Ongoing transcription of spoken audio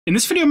In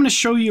this video, I'm going to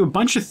show you a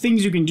bunch of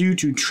things you can do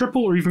to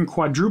triple or even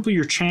quadruple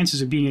your chances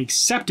of being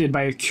accepted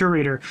by a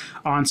curator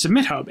on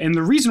Submithub. And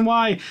the reason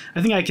why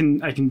I think I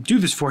can do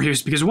this for you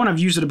is because, one, I've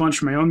used it a bunch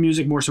for my own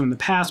music, more so in the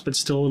past, but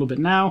still a little bit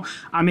now.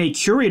 I'm a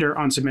curator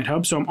on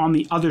Submithub, so I'm on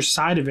the other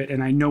side of it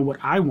and I know what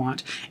I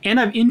want. And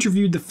I've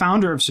interviewed the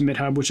founder of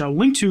Submithub, which I'll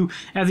link to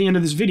at the end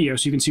of this video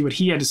so you can see what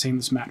he had to say in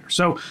this matter.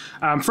 So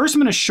first I'm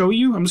going to show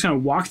you, I'm just going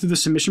to walk through the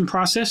submission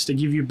process to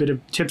give you a bit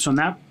of tips on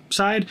that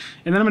side,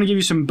 and then I'm going to give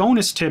you some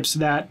bonus tips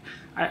that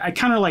I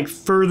kind of like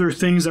further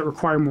things that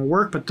require more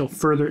work, but they'll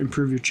further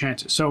improve your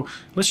chances. So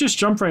let's just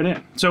jump right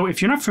in. So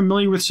if you're not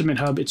familiar with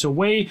Submithub, it's a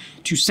way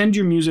to send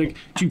your music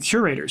to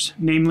curators,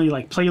 namely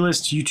like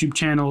playlists, YouTube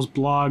channels,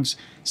 blogs,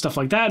 stuff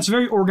like that. It's a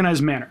very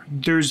organized manner.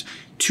 There's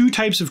two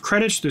types of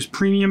credits. There's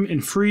premium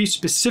and free.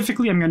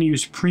 Specifically, I'm going to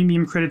use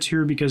premium credits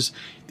here because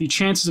the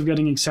chances of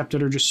getting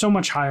accepted are just so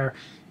much higher,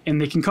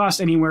 and they can cost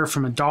anywhere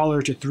from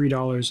 $1 to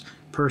 $3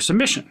 per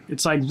submission.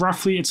 It's like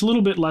roughly, it's a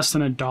little bit less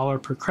than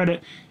 $1 per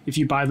credit if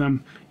you buy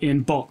them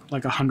in bulk,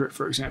 like 100,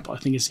 for example. I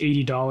think it's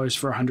 $80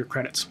 for 100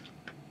 credits.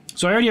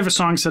 So I already have a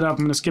song set up. I'm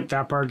going to skip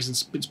that part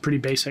because it's pretty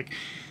basic.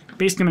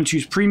 Basically, I'm going to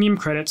choose premium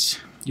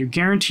credits. You're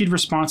guaranteed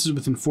responses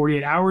within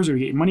 48 hours or you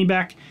get your money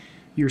back.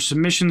 Your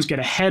submissions get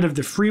ahead of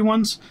the free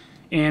ones,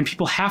 and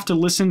people have to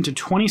listen to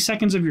 20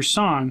 seconds of your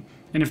song,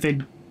 and if they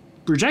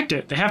reject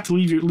it, they have to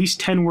leave you at least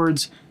 10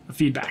 words of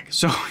feedback.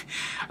 So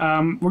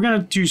we're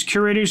going to choose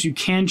curators. You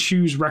can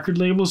choose record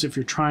labels if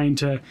you're trying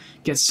to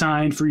get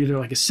signed for either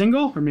like a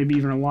single or maybe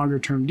even a longer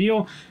term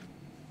deal.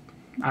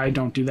 I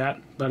don't do that,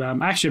 but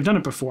actually I've done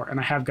it before, and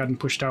I have gotten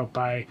pushed out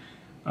by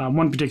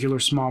one particular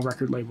small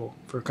record label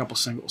for a couple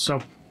singles.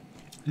 So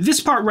this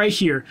part right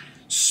here,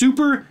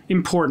 super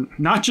important,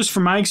 not just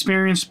from my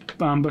experience,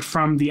 but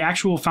from the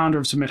actual founder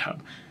of Submithub.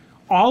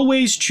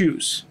 Always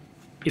choose.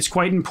 It's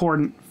quite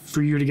important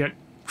for you to get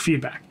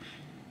feedback.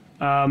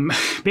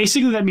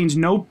 Basically, that means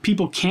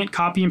people can't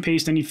copy and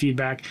paste any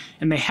feedback,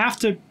 and they have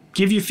to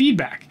give you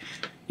feedback.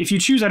 If you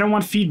choose I don't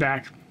want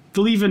feedback,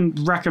 they'll even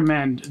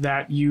recommend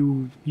that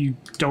you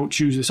don't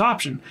choose this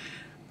option.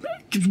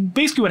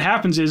 Basically what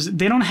happens is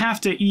they don't have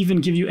to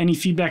even give you any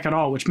feedback at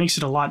all, which makes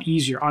it a lot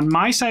easier. On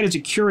my side as a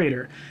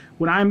curator,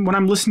 when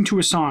I'm listening to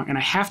a song and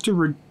I have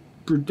to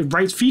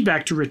write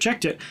feedback to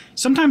reject it,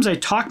 sometimes I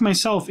talk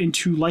myself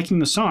into liking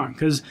the song,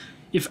 because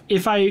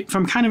if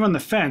I'm kind of on the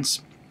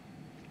fence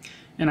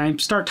and I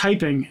start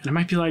typing, and I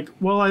might be like,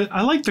 well,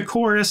 I like the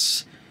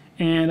chorus,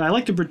 and I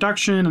like the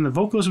production, and the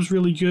vocals was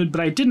really good,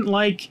 but I didn't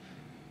like,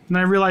 and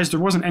I realized there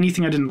wasn't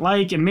anything I didn't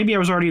like, and maybe I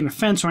was already in the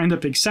fence, so I ended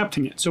up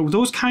accepting it. So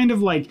those kind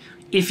of like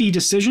iffy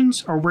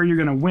decisions are where you're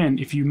going to win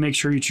if you make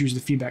sure you choose the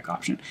feedback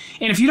option.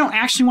 And if you don't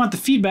actually want the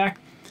feedback,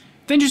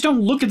 then just don't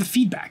look at the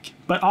feedback,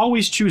 but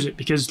always choose it,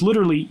 because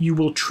literally you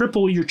will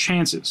triple your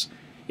chances.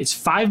 It's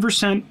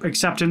 5%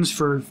 acceptance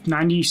for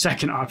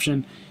 90-second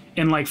option,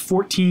 and like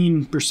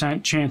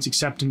 14% chance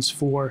acceptance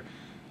for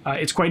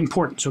it's quite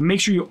important. So make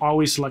sure you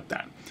always select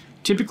that.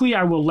 Typically,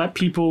 I will let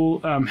people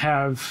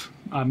have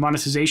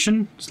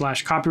monetization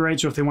 / copyright.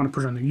 So if they want to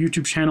put it on their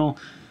YouTube channel,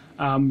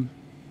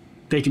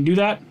 they can do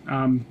that.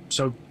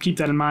 So keep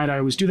that in mind. I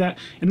always do that.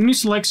 And then you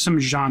select some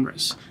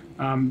genres,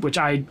 which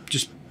I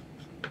just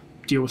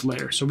deal with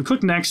later. So we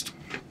click next.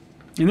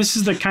 And this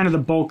is the kind of the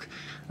bulk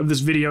of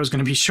this video is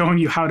going to be showing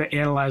you how to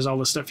analyze all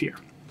this stuff here.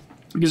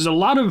 Because there's a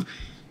lot of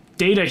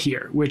data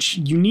here, which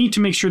you need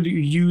to make sure that you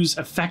use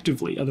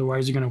effectively.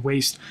 Otherwise, you're going to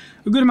waste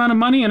a good amount of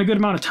money and a good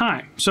amount of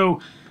time. So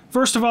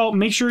first of all,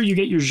 make sure you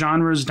get your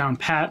genres down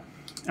pat.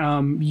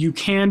 You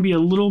can be a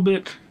little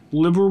bit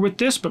liberal with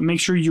this, but make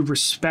sure you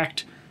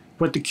respect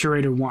what the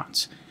curator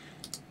wants.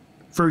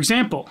 For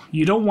example,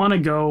 you don't want to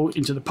go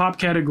into the pop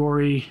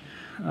category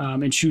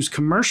and choose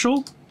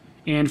commercial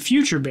and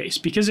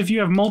future-based, because if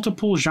you have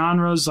multiple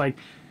genres, like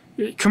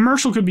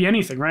commercial could be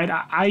anything, right?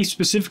 I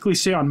specifically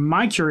say on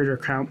my curator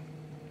account,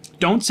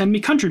 don't send me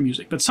country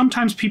music, but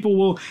sometimes people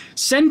will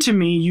send to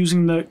me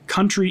using the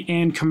country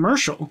and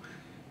commercial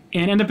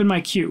and end up in my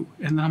queue.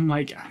 And then I'm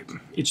like,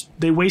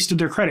 they wasted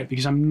their credit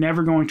because I'm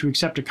never going to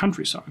accept a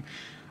country song.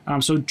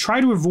 So try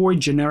to avoid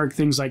generic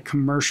things like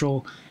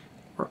commercial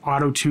or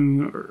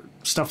auto-tune or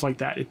stuff like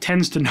that. It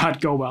tends to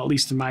not go well, at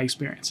least in my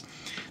experience.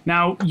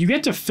 Now, you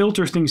get to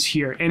filter things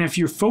here, and if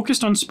you're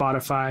focused on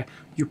Spotify,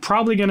 you're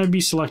probably going to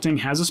be selecting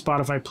has a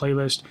Spotify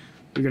playlist.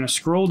 You're going to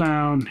scroll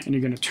down, and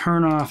you're going to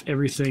turn off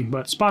everything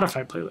but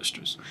Spotify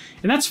playlisters.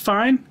 And that's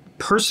fine.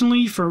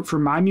 Personally, for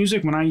my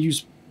music, when I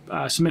use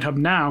Submithub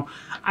now,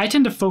 I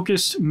tend to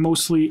focus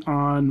mostly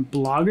on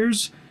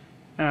bloggers,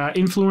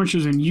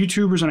 influencers, and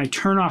YouTubers, and I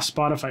turn off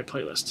Spotify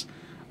playlists.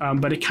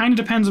 But it kind of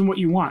depends on what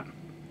you want.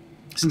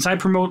 Since I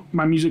promote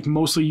my music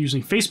mostly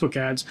using Facebook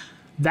ads,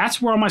 that's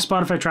where all my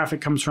Spotify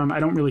traffic comes from. I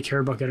don't really care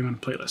about getting on a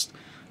playlist.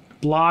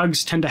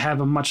 Blogs tend to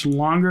have a much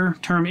longer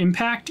term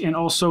impact, and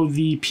also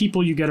the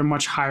people you get are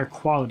much higher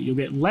quality. You'll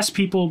get less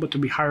people, but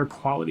they'll be higher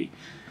quality.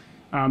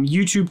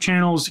 YouTube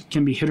channels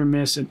can be hit or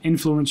miss, and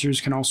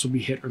influencers can also be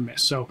hit or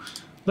miss. So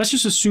let's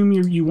just assume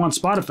you want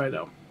Spotify,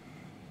 though,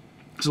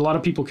 because a lot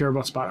of people care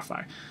about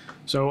Spotify.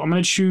 So I'm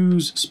going to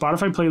choose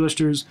Spotify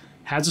playlisters,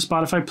 has a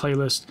Spotify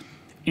playlist,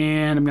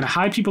 and I'm going to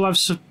hide people I've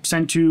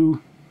sent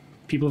to,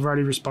 people have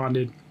already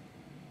responded,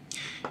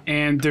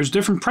 and there's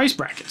different price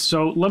brackets.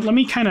 So let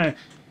me kind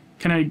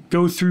of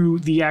go through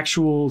the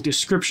actual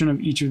description of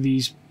each of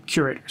these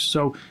curators.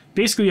 So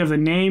basically you have the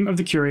name of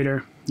the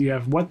curator, you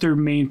have what their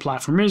main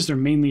platform is, they're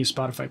mainly a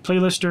Spotify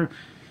playlister.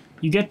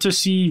 You get to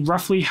see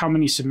roughly how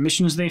many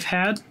submissions they've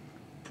had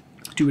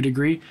to a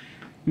degree.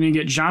 And then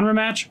you get genre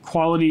match,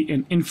 quality,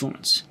 and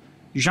influence.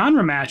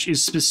 Genre match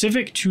is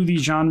specific to the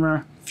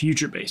genre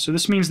future bass. So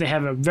this means they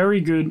have a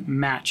very good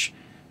match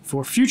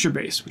for future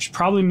bass, which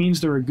probably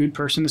means they're a good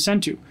person to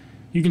send to.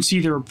 You can see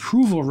their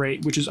approval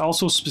rate, which is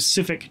also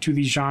specific to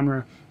the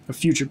genre of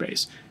future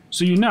bass.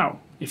 So you know,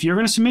 if you're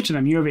going to submit to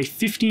them, you have a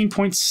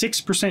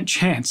 15.6%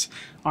 chance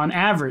on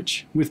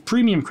average with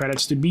premium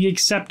credits to be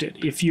accepted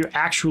if you're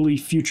actually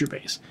future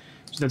bass.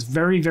 So that's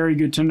very, very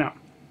good to know.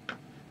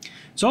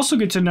 It's also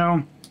good to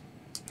know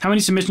how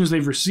many submissions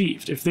they've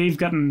received. If they've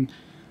gotten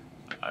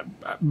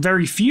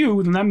very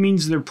few, then that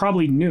means they're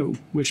probably new,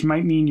 which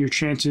might mean your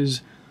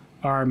chances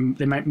are,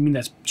 they might mean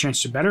that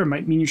chances are better, it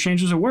might mean your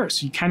chances are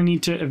worse. You kind of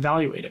need to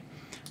evaluate it.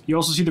 You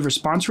also see the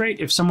response rate.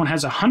 If someone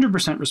has a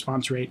 100%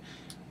 response rate,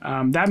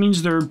 that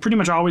means they're pretty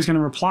much always going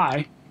to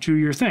reply to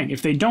your thing.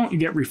 If they don't, you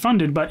get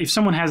refunded. But if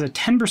someone has a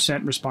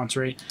 10% response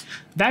rate,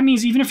 that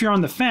means even if you're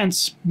on the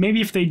fence,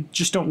 maybe if they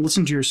just don't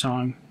listen to your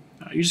song,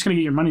 you're just going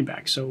to get your money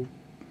back. So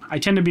I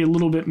tend to be a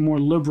little bit more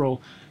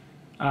liberal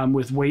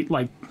with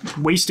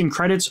wasting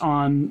credits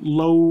on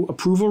low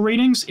approval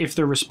ratings if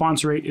their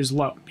response rate is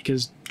low,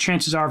 because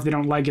chances are if they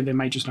don't like it, they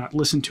might just not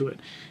listen to it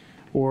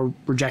or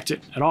reject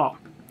it at all.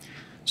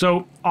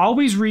 So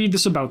always read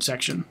this about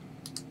section,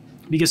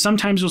 because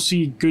sometimes you'll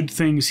see good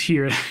things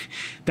here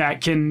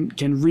that can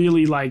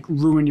really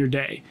ruin your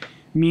day.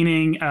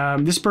 Meaning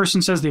this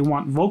person says they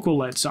want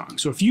vocal-led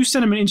songs. So if you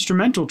send them an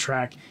instrumental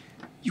track,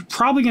 you're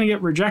probably going to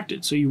get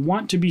rejected. So you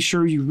want to be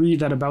sure you read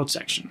that about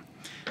section.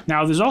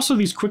 Now, there's also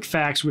these quick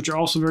facts, which are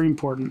also very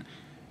important.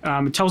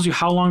 It tells you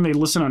how long they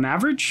listen on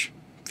average,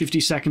 50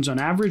 seconds on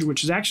average,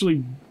 which is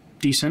actually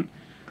decent.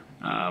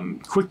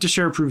 Quick to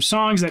share approved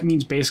songs, that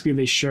means basically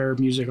they share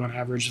music on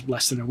average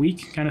less than a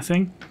week kind of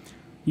thing.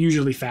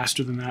 Usually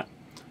faster than that.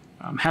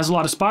 Has a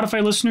lot of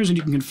Spotify listeners, and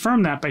you can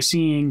confirm that by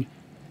seeing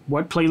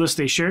what playlist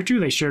they share to.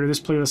 They share to this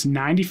playlist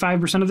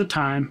 95% of the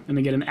time, and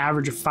they get an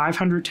average of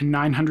 500 to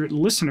 900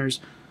 listeners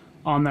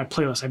on that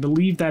playlist. I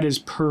believe that is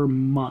per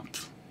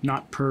month,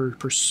 not per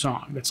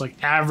song. That's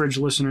like average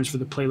listeners for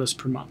the playlist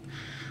per month,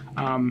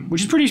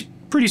 which is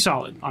pretty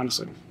solid,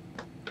 honestly.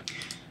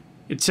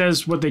 It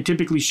says what they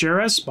typically share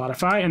as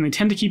Spotify, and they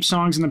tend to keep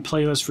songs in the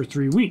playlist for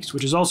 3 weeks,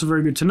 which is also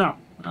very good to know.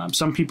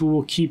 Some people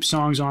will keep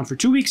songs on for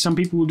 2 weeks. Some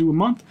people will do a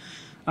month.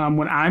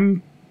 When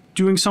I'm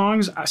doing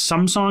songs,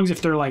 some songs,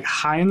 if they're like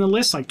high in the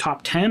list, like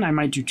top 10, I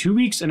might do 2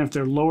 weeks. And if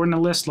they're lower in the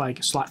list,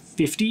 like slot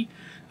 50,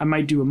 I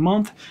might do a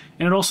month.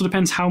 And it also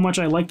depends how much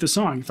I like the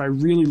song. If I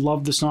really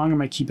love the song, I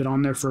might keep it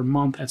on there for a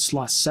month at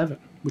slot 7,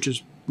 which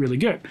is really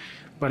good.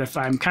 But if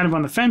I'm kind of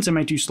on the fence, I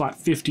might do slot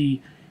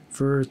 50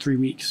 for 3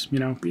 weeks. You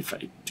know,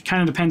 it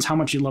kind of depends how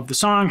much you love the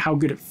song, how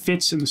good it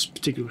fits in this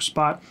particular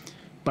spot.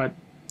 But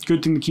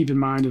good thing to keep in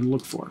mind and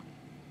look for.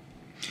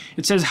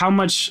 It says how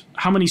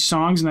many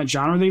songs in that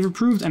genre they've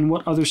approved and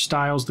what other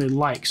styles they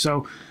like.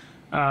 So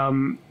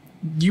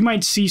you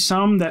might see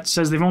some that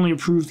says they've only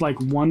approved like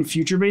one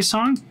future bass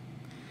song,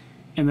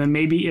 and then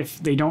maybe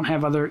if they don't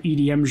have other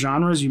EDM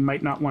genres, you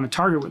might not want to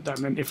target with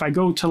them. And if I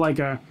go to like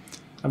a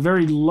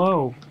very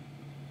low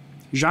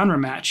genre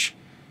match,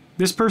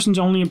 this person's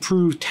only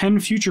approved 10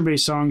 future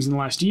bass songs in the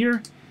last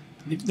year.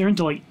 They're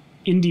into like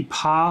indie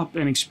pop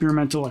and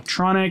experimental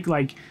electronic.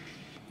 Like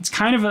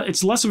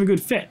it's less of a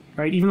good fit,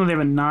 right? Even though they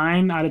have a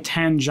 9 out of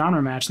 10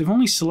 genre match, they've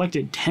only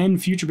selected 10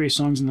 future bass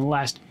songs in the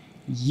last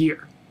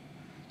year.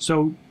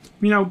 So,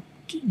 you know,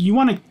 you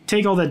want to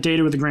take all that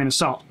data with a grain of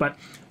salt, but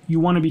you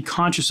want to be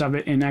conscious of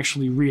it and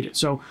actually read it.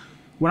 So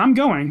when I'm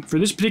going for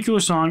this particular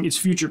song, it's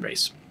future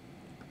bass.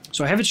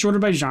 So I have it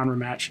sorted by genre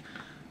match.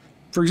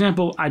 For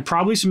example, I'd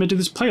probably submit to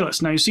this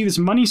playlist. Now you see this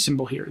money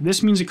symbol here.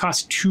 This means it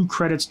costs 2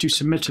 credits to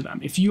submit to them.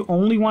 If you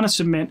only want to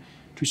submit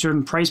to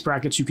certain price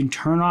brackets, you can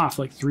turn off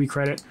like 3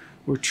 credit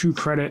or 2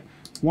 credit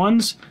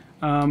ones,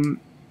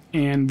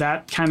 and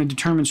that kind of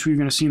determines who you're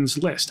going to see in this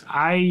list.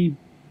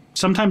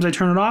 Sometimes I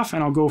turn it off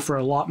and I'll go for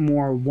a lot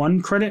more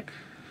 1 credit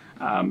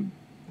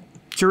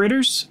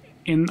curators,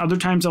 and other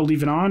times I'll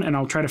leave it on and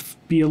I'll try to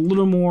be a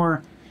little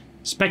more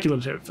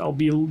speculative. I'll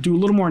do a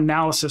little more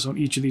analysis on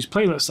each of these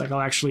playlists. Like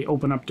I'll actually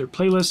open up their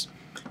playlist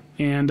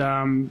and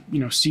you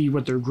know, see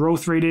what their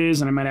growth rate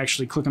is, and I might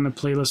actually click on the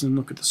playlist and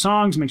look at the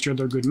songs, make sure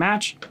they're a good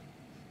match.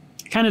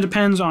 It kind of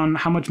depends on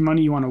how much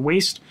money you want to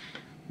waste.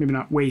 Maybe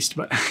not waste,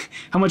 but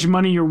how much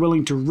money you're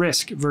willing to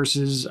risk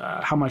versus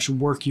how much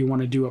work you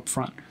want to do up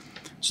front.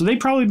 So they'd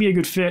probably be a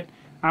good fit.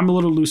 I'm a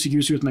little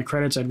loosey-goosey with my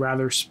credits. I'd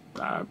rather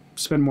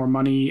spend more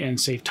money and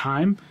save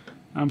time.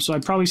 So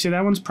I'd probably say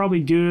that one's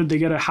probably good. They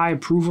get a high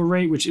approval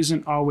rate, which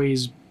isn't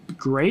always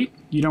great.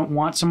 You don't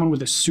want someone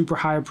with a super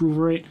high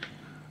approval rate,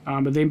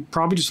 but they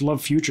probably just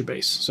love future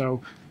bass.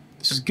 So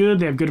This is good.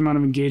 They have good amount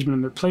of engagement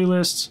in their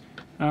playlists.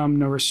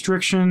 No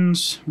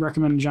restrictions.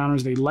 Recommended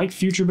genres. They like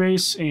future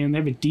bass, and they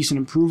have a decent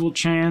approval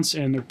chance,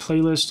 and their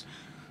playlist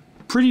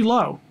pretty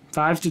low.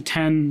 5 to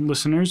 10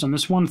 listeners on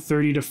this one,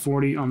 30 to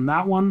 40 on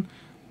that one.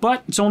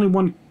 But it's only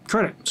one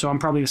credit, so I'm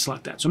probably going to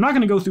select that. So I'm not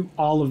going to go through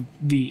all of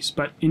these,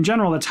 but in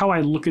general, that's how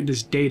I look at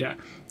this data.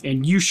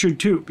 And you should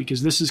too,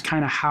 because this is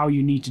kind of how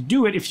you need to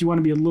do it if you want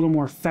to be a little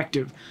more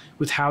effective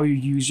with how you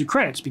use your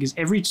credits, because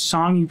every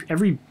song,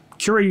 every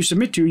curator you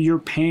submit to, you're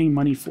paying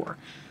money for.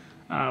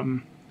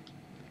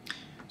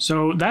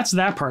 So that's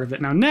that part of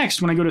it. Now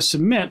next, when I go to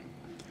submit,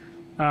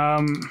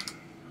 I'll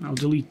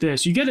delete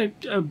this. You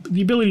get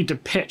the ability to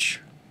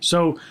pitch.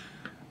 So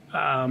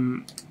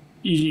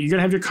you're going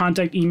to have your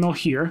contact email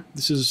here.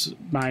 This is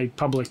my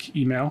public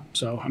email,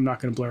 so I'm not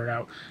going to blur it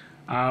out.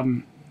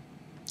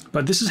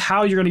 But this is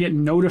how you're going to get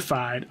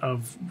notified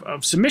of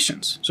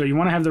submissions. So you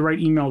want to have the right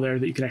email there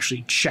that you can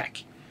actually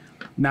check.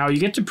 Now you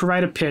get to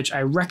provide a pitch.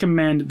 I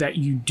recommend that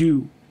you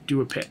do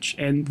a pitch.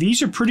 And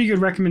these are pretty good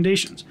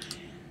recommendations.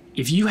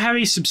 If you have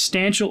a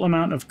substantial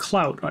amount of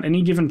clout on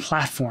any given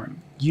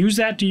platform, use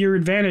that to your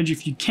advantage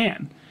if you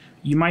can.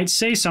 You might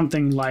say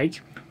something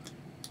like,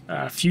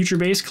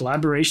 future-based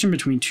collaboration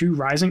between two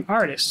rising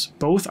artists.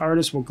 Both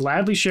artists will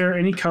gladly share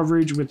any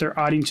coverage with their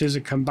audiences,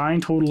 a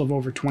combined total of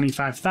over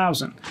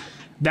 25,000.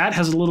 That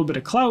has a little bit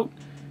of clout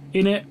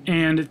in it,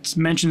 and it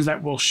mentions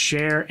that we'll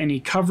share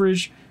any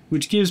coverage,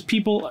 which gives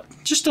people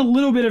just a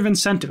little bit of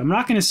incentive. I'm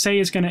not going to say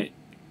it's going to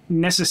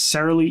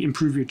necessarily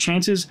improve your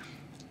chances.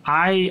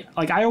 I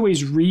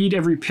always read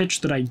every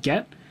pitch that I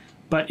get,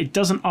 but it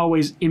doesn't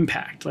always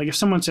impact. Like if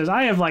someone says,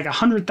 I have like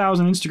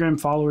 100,000 Instagram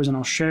followers and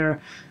I'll share,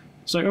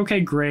 it's like, okay,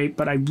 great,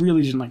 but I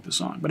really didn't like the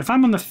song. But if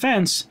I'm on the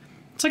fence,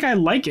 it's like I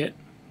like it.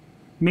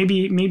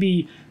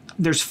 Maybe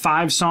there's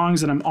 5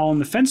 songs that I'm all on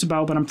the fence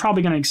about, but I'm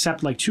probably going to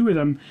accept like 2 of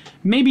them.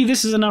 Maybe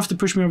this is enough to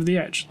push me over the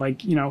edge.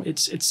 Like, you know,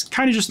 it's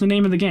kind of just the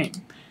name of the game.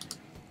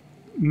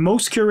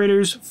 Most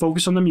curators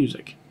focus on the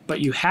music,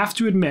 but you have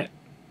to admit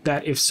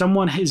that if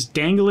someone is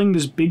dangling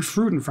this big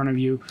fruit in front of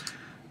you,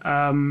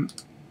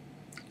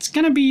 it's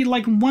going to be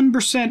like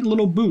 1%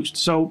 little boost.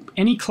 So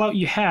any clout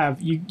you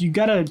have, you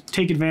got to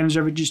take advantage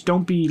of it. Just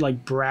don't be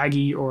like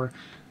braggy or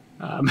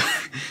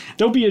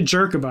don't be a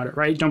jerk about it,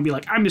 right? Don't be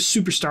like, I'm a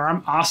superstar,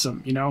 I'm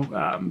awesome, you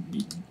know?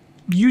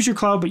 Use your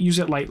clout, but use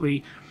it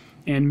lightly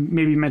and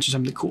maybe mention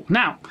something cool.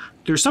 Now,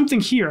 there's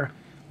something here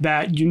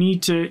that you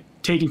need to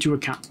take into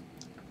account.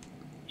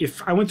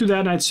 If I went through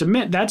that and I'd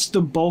submit, that's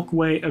the bulk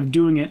way of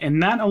doing it.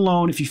 And that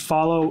alone, if you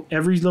follow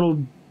every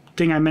little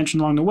thing I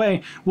mentioned along the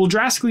way, will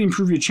drastically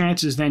improve your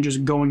chances than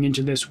just going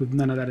into this with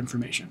none of that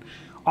information.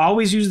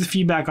 Always use the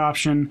feedback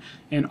option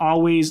and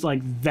always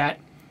like vet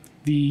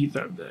the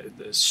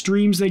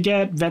streams they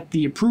get, vet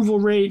the approval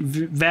rate,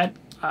 vet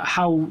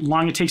how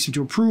long it takes them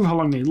to approve, how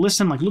long they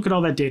listen. Like look at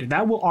all that data.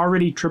 That will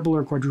already triple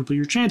or quadruple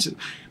your chances.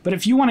 But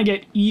if you want to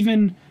get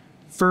even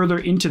further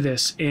into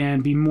this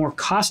and be more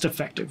cost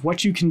effective,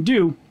 what you can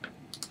do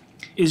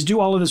is do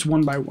all of this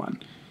one by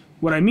one.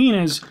 What I mean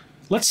is,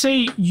 let's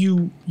say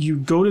you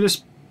go to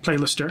this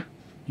playlister,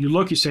 you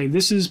look, you say,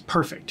 this is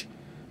perfect.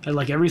 I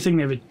like everything.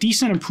 They have a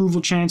decent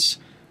approval chance.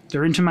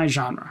 They're into my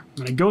genre. I'm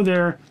going to go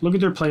there, look at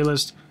their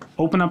playlist,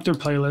 open up their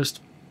playlist,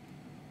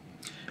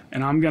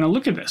 and I'm going to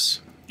look at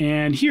this.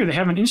 And here they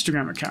have an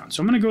Instagram account.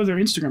 So I'm going to go to their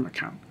Instagram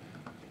account.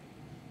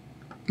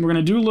 We're going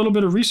to do a little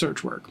bit of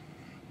research work.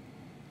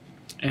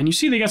 And you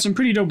see they got some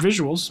pretty dope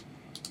visuals.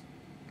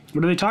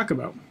 What do they talk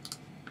about?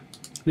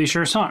 They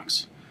share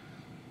songs.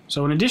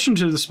 So in addition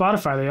to the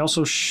Spotify, they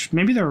also,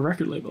 maybe they're a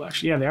record label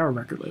actually. Yeah, they are a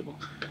record label.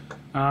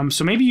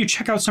 So maybe you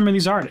check out some of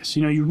these artists.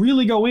 You know, you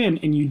really go in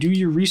and you do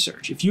your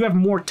research. If you have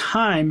more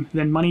time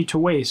than money to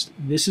waste,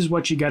 this is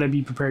what you got to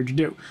be prepared to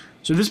do.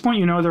 So at this point,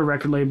 you know they're a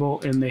record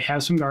label and they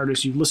have some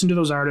artists. You've listened to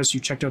those artists. You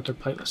checked out their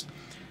playlist.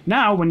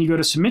 Now, when you go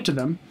to submit to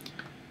them,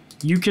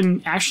 you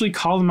can actually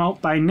call them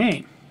out by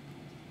name.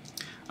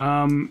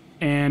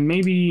 And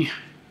maybe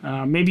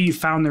you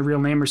found their real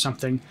name or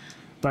something.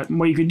 But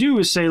what you could do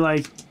is say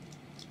like,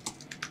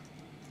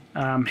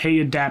 hey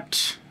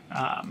Adept,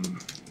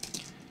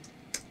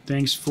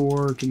 thanks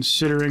for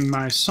considering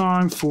my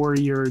song for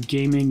your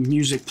gaming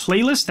music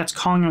playlist. That's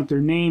calling out their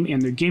name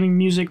and their gaming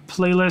music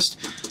playlist.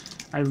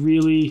 I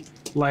really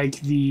like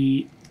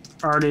the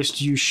artist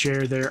you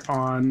share there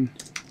on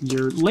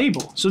your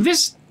label. So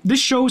this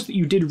shows that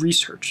you did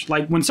research.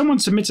 Like when someone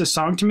submits a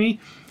song to me,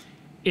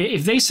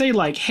 if they say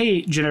like,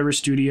 hey, Geneva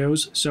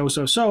Studios,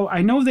 so,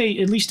 I know they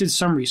at least did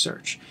some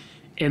research.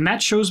 And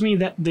that shows me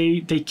that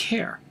they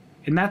care.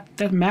 And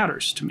that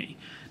matters to me.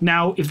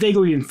 Now, if they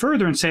go even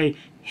further and say,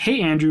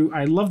 hey, Andrew,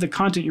 I love the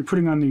content you're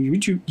putting on your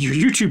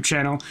YouTube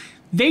channel,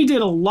 they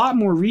did a lot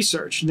more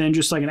research than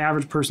just like an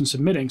average person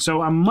submitting.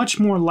 So I'm much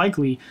more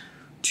likely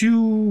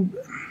to,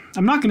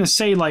 I'm not going to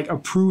say like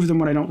approve them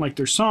when I don't like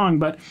their song,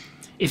 but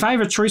if I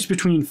have a choice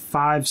between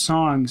 5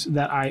 songs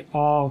that I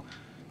all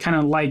kind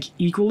of like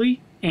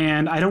equally,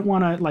 and I don't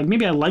want to, like,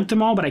 maybe I like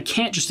them all, but I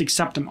can't just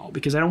accept them all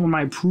because I don't want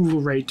my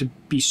approval rate to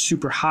be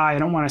super high. I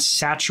don't want to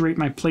saturate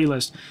my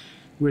playlist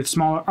with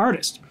smaller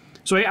artists.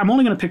 So I'm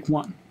only going to pick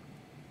one.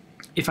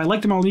 If I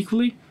like them all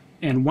equally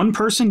and one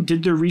person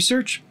did their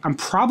research, I'm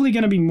probably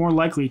going to be more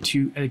likely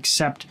to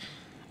accept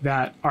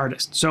that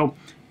artist. So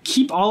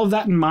keep all of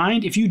that in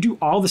mind. If you do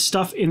all the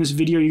stuff in this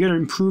video, you're going to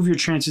improve your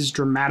chances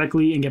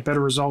dramatically and get better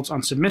results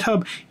on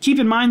Submithub. Keep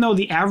in mind, though,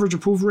 the average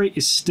approval rate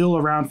is still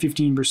around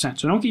 15%.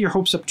 So don't get your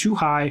hopes up too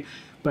high,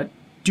 but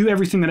do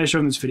everything that I showed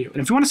in this video.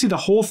 And if you want to see the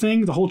whole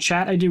thing, the whole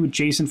chat I did with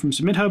Jason from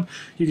Submithub,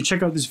 you can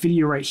check out this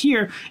video right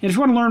here. And if you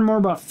want to learn more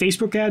about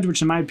Facebook ads,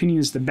 which in my opinion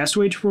is the best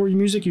way to promote your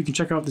music, you can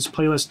check out this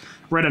playlist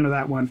right under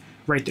that one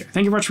right there.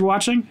 Thank you very much for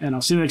watching, and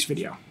I'll see you in the next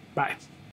video. Bye.